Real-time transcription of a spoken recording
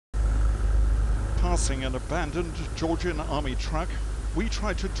Passing an abandoned Georgian army truck, we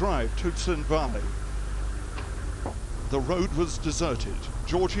tried to drive to Tsinvali. The road was deserted.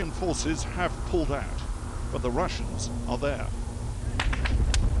 Georgian forces have pulled out, but the Russians are there.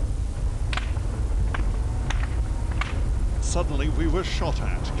 Suddenly we were shot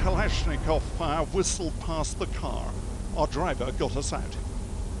at. Kalashnikov fire whistled past the car. Our driver got us out.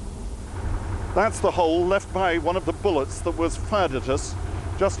 That's the hole left by one of the bullets that was fired at us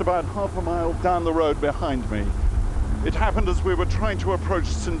just about half a mile down the road behind me. It happened as we were trying to approach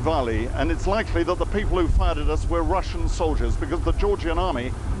Tsinvali, and it's likely that the people who fired at us were Russian soldiers, because the Georgian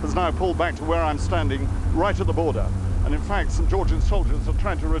army has now pulled back to where I'm standing, right at the border. And in fact, some Georgian soldiers are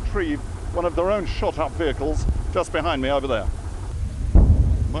trying to retrieve one of their own shot-up vehicles just behind me over there.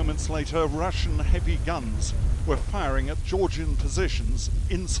 Moments later, Russian heavy guns were firing at Georgian positions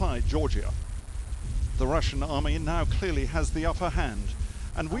inside Georgia. The Russian army now clearly has the upper hand,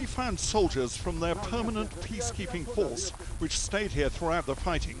 and we found soldiers from their permanent peacekeeping force, which stayed here throughout the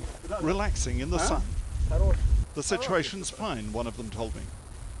fighting, relaxing in the sun. The situation's fine, one of them told me.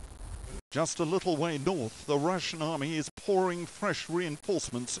 Just a little way north, the Russian army is pouring fresh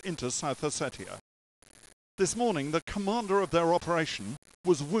reinforcements into South Ossetia. This morning, the commander of their operation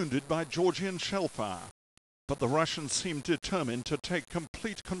was wounded by Georgian shell fire, but the Russians seem determined to take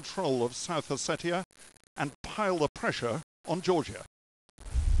complete control of South Ossetia and pile the pressure on Georgia.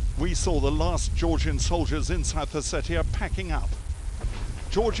 We saw the last Georgian soldiers in South Ossetia packing up.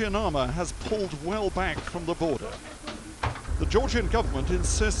 Georgian armor has pulled well back from the border. The Georgian government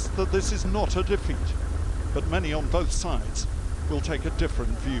insists that this is not a defeat, but many on both sides will take a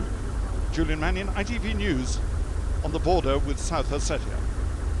different view. Julian Mannion, ITV News, on the border with South Ossetia.